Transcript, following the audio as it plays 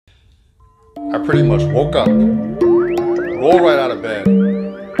I pretty much woke up, rolled right out of bed,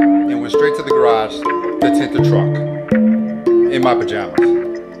 and went straight to the garage to tint the truck. In my pajamas.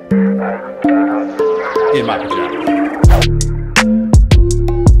 In my pajamas.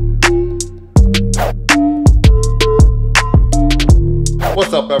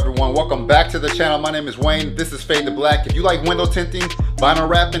 What's up everyone? Welcome back to the channel. My name is Wayne. This is Fade to Black. If you like window tinting, vinyl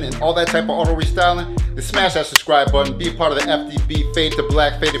wrapping, and all that type of auto restyling, then smash that subscribe button. Be a part of the FDB Fade to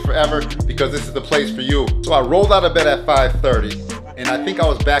Black, Faded Forever, because this is the place for you. So I rolled out of bed at 5:30, and I think I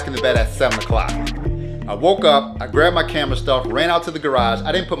was back in the bed at 7 o'clock. I woke up, I grabbed my camera stuff, ran out to the garage.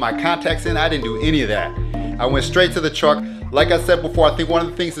 I didn't put my contacts in, I didn't do any of that. I went straight to the truck. Like I said before, I think one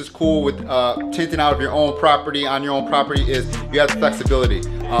of the things that's cool with tinting out of your own property, on your own property, is you have the flexibility.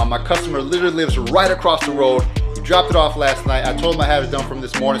 My customer literally lives right across the road. He dropped it off last night. I told him I had it done from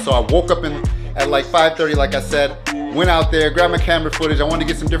this morning, so I woke up at like 5:30, like I said, went out there, grabbed my camera footage. I wanted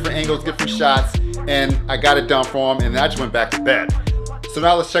to get some different angles, different shots, and I got it done for him, and then I just went back to bed. So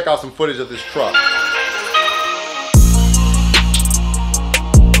now let's check out some footage of this truck.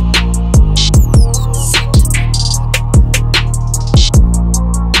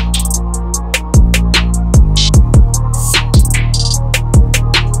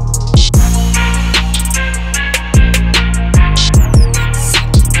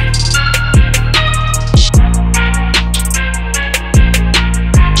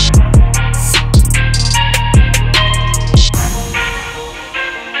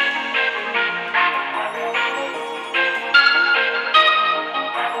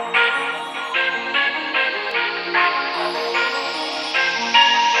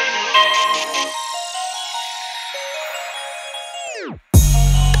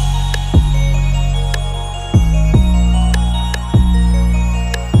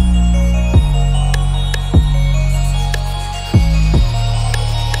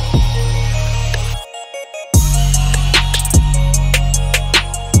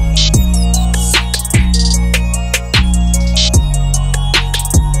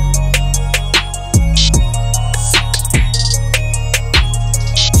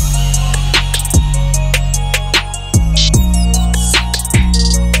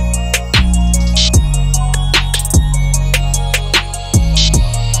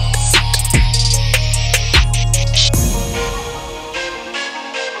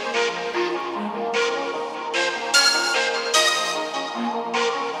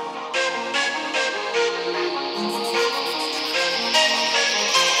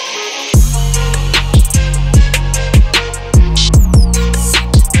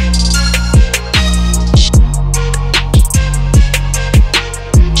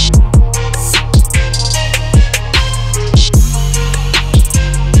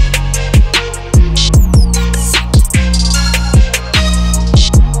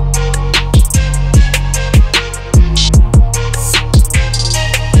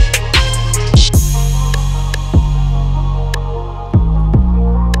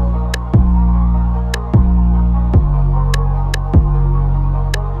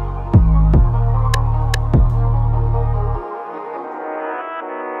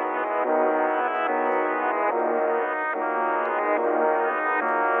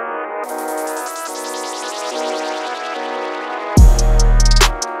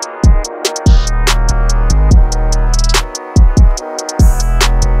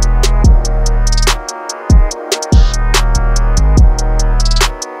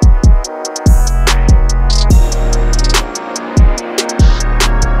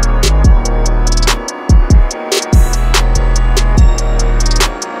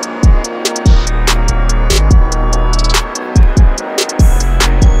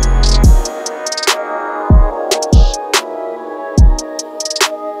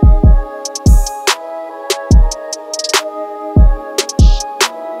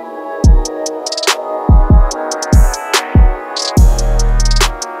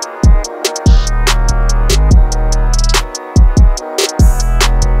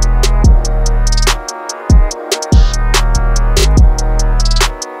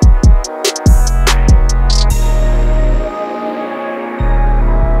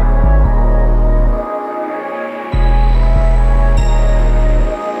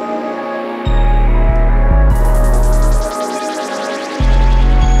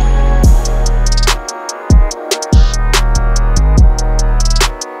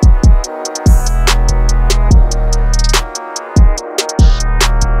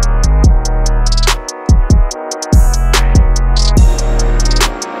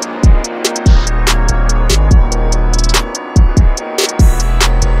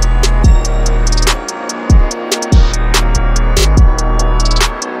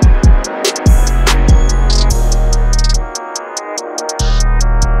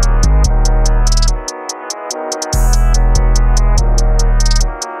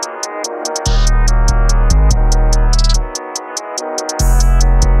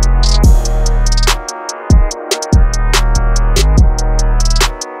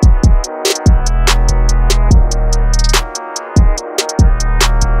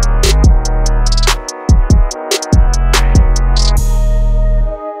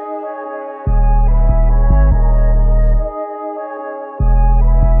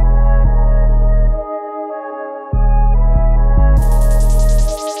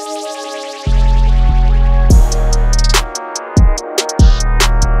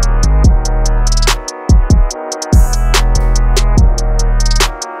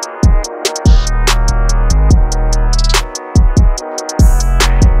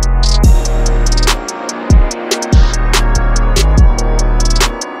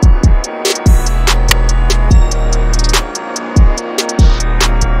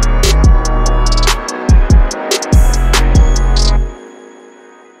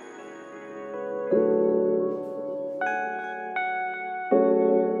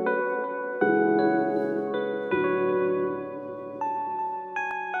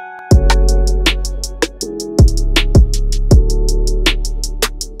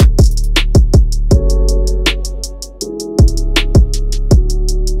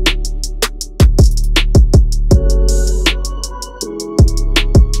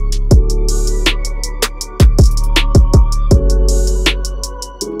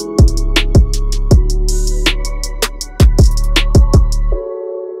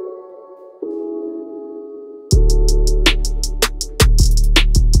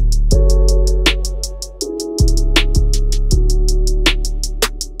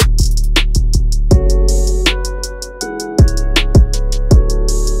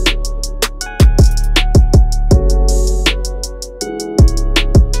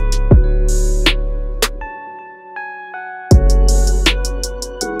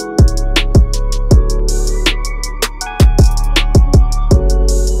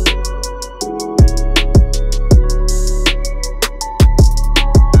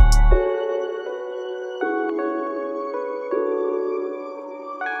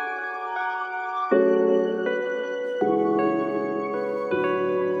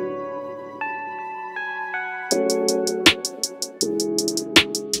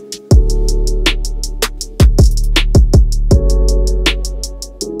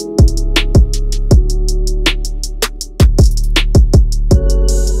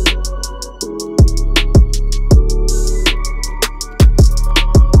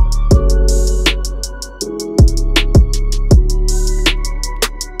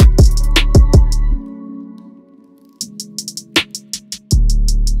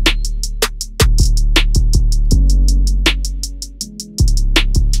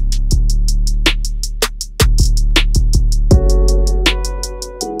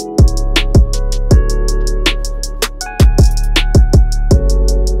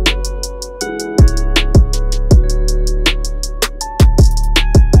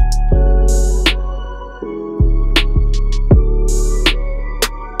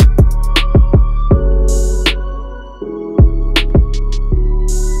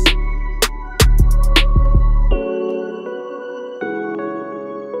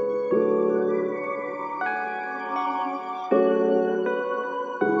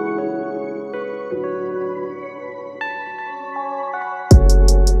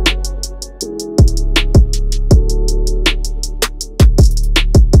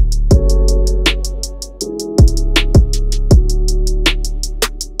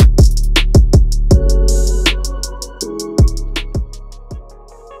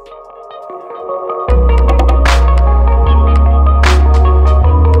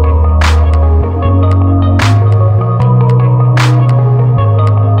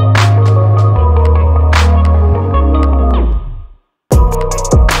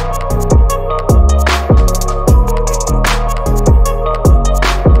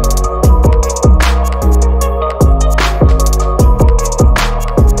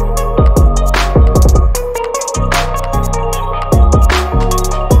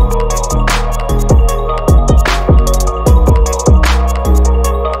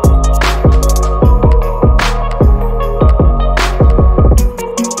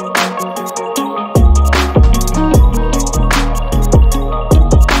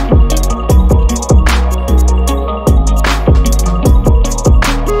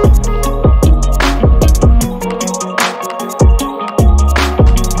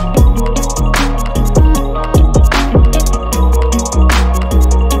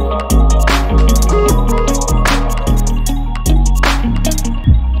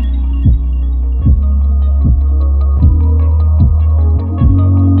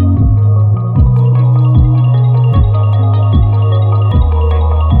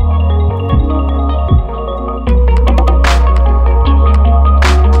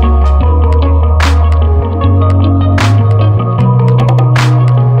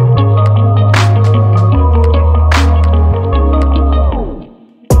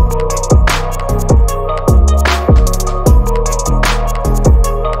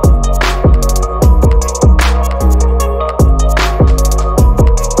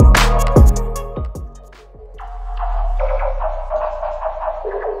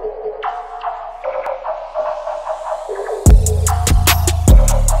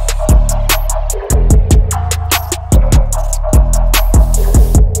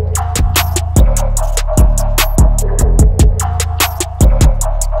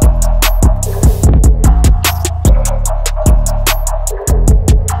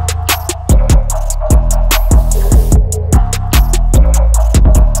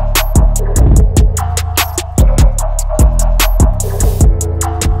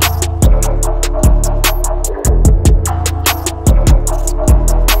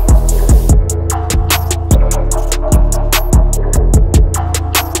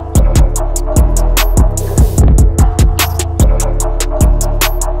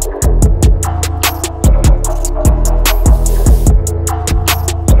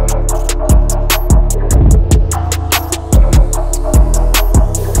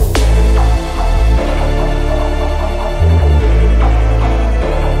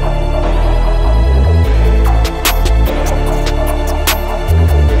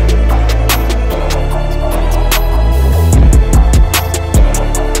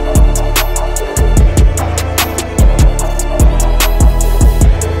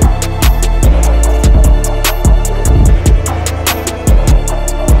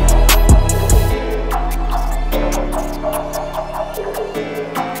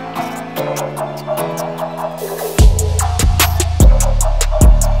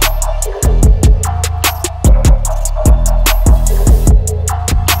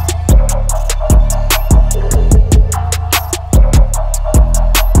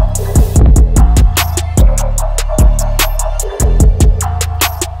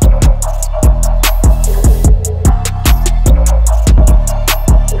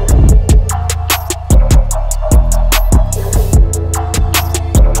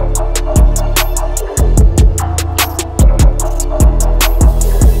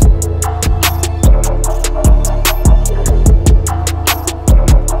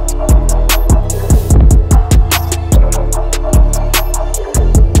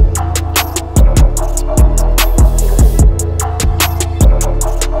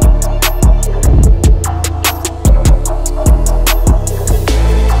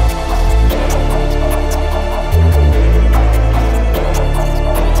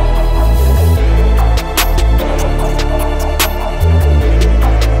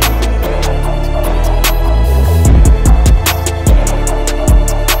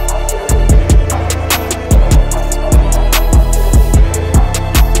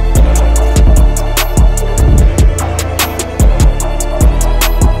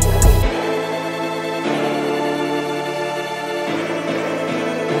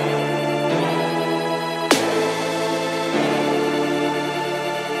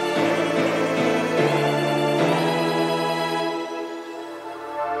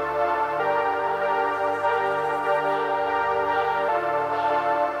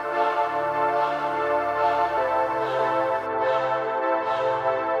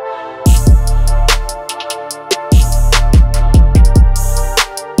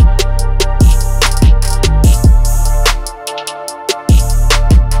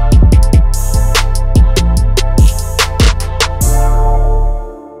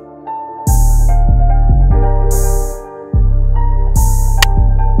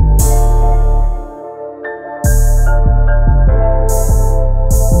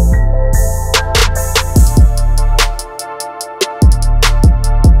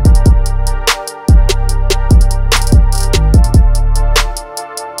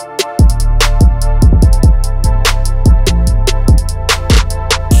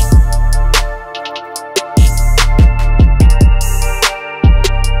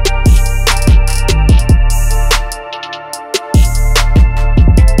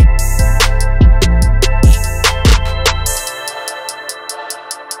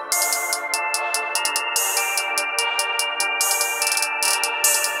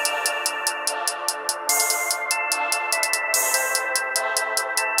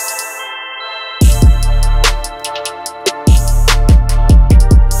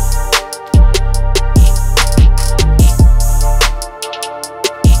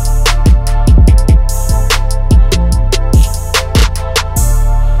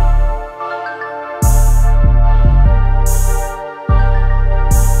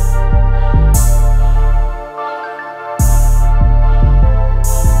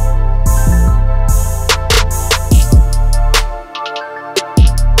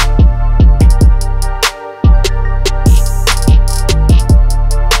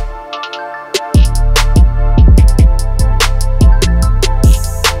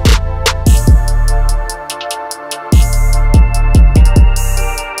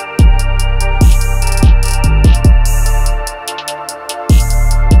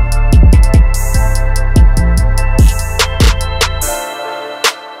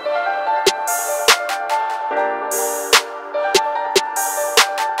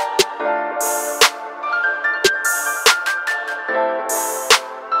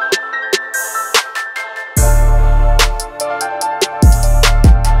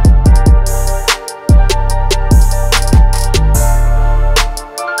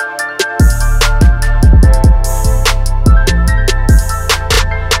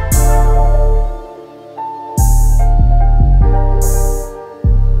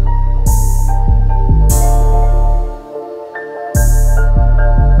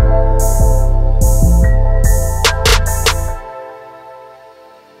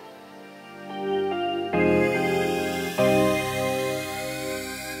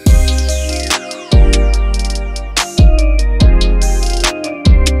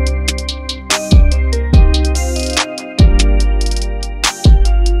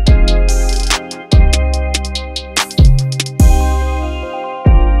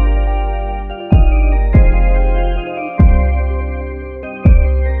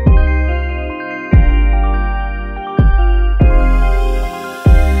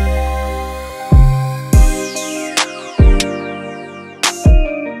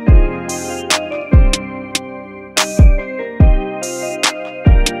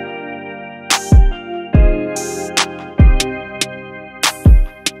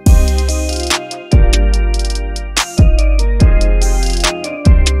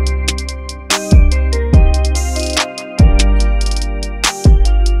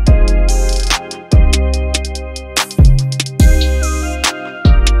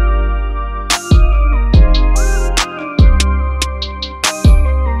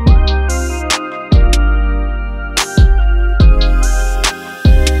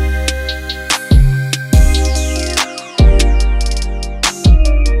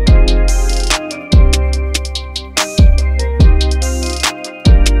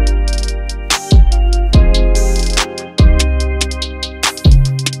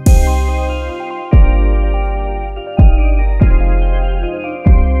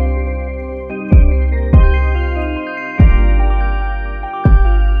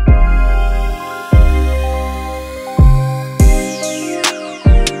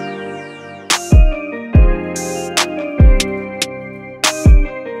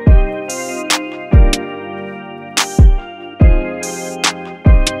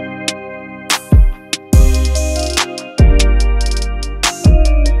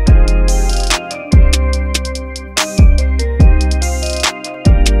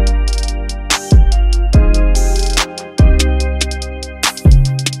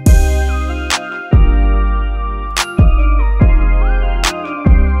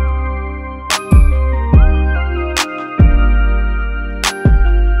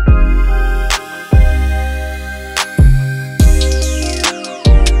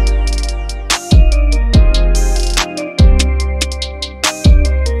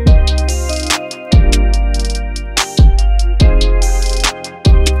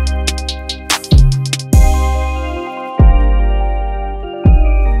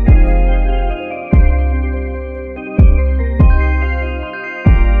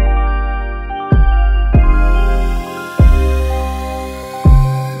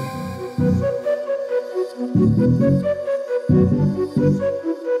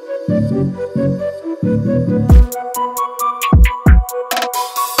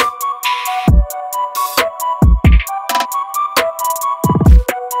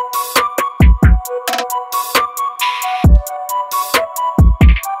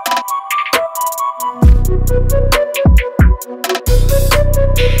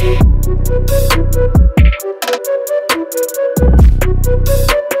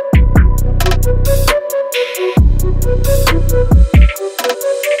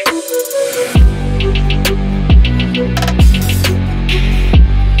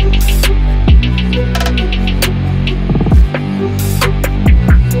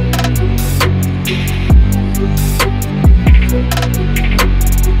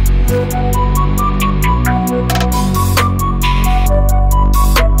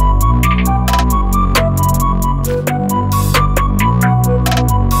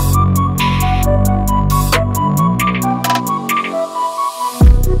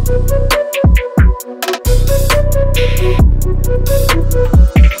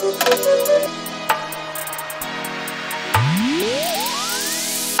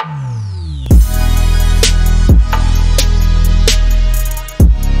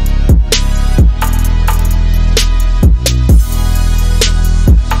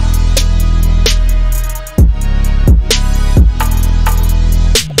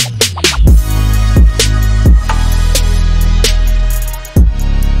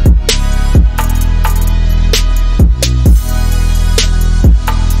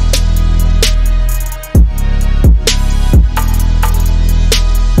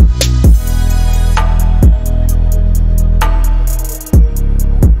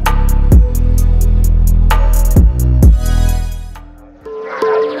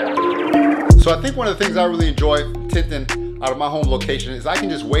 So I think one of the things I really enjoy tinting out of my home location is I can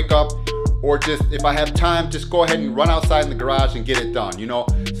just wake up, or just if I have time, just go ahead and run outside in the garage and get it done, you know.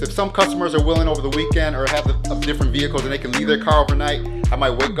 So if some customers are willing over the weekend or have different vehicles and they can leave their car overnight, I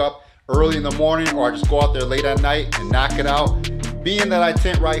might wake up early in the morning, or I just go out there late at night and knock it out. Being that I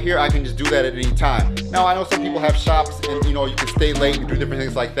tint right here, I can just do that at any time. Now I know some people have shops and you know you can stay late and do different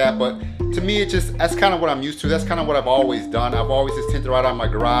things like that, but to me that's kind of what I'm used to. That's kind of what I've always done. I've always just tinted right out of my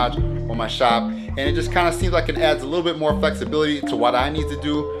garage or my shop, and it just kind of seems like it adds a little bit more flexibility to what I need to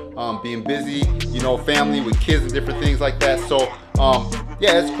do. Being busy, you know, family with kids and different things like that. So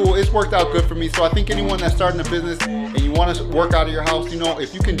yeah, it's cool. It's worked out good for me. So I think anyone that's starting a business and you want to work out of your house, you know,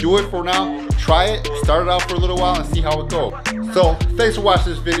 if you can do it for now, try it, start it out for a little while and see how it goes. So thanks for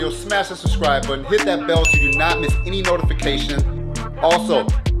watching this video. Smash the subscribe button, hit that bell so you do not miss any notification. Also,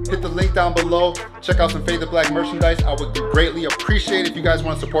 hit the link down below. Check out some Fade to Black merchandise. I would greatly appreciate it if you guys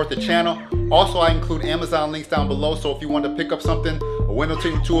want to support the channel. Also, I include Amazon links down below, so if you want to pick up something, a window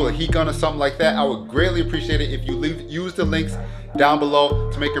tinting tool, a heat gun, or something like that, I would greatly appreciate it if you use the links down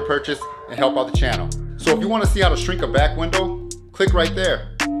below to make your purchase and help out the channel. So if you want to see how to shrink a back window, click right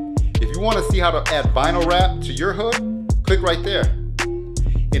there. If you want to see how to add vinyl wrap to your hood, click right there.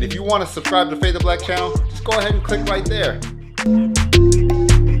 And if you want to subscribe to Fade to Black channel, just go ahead and click right there.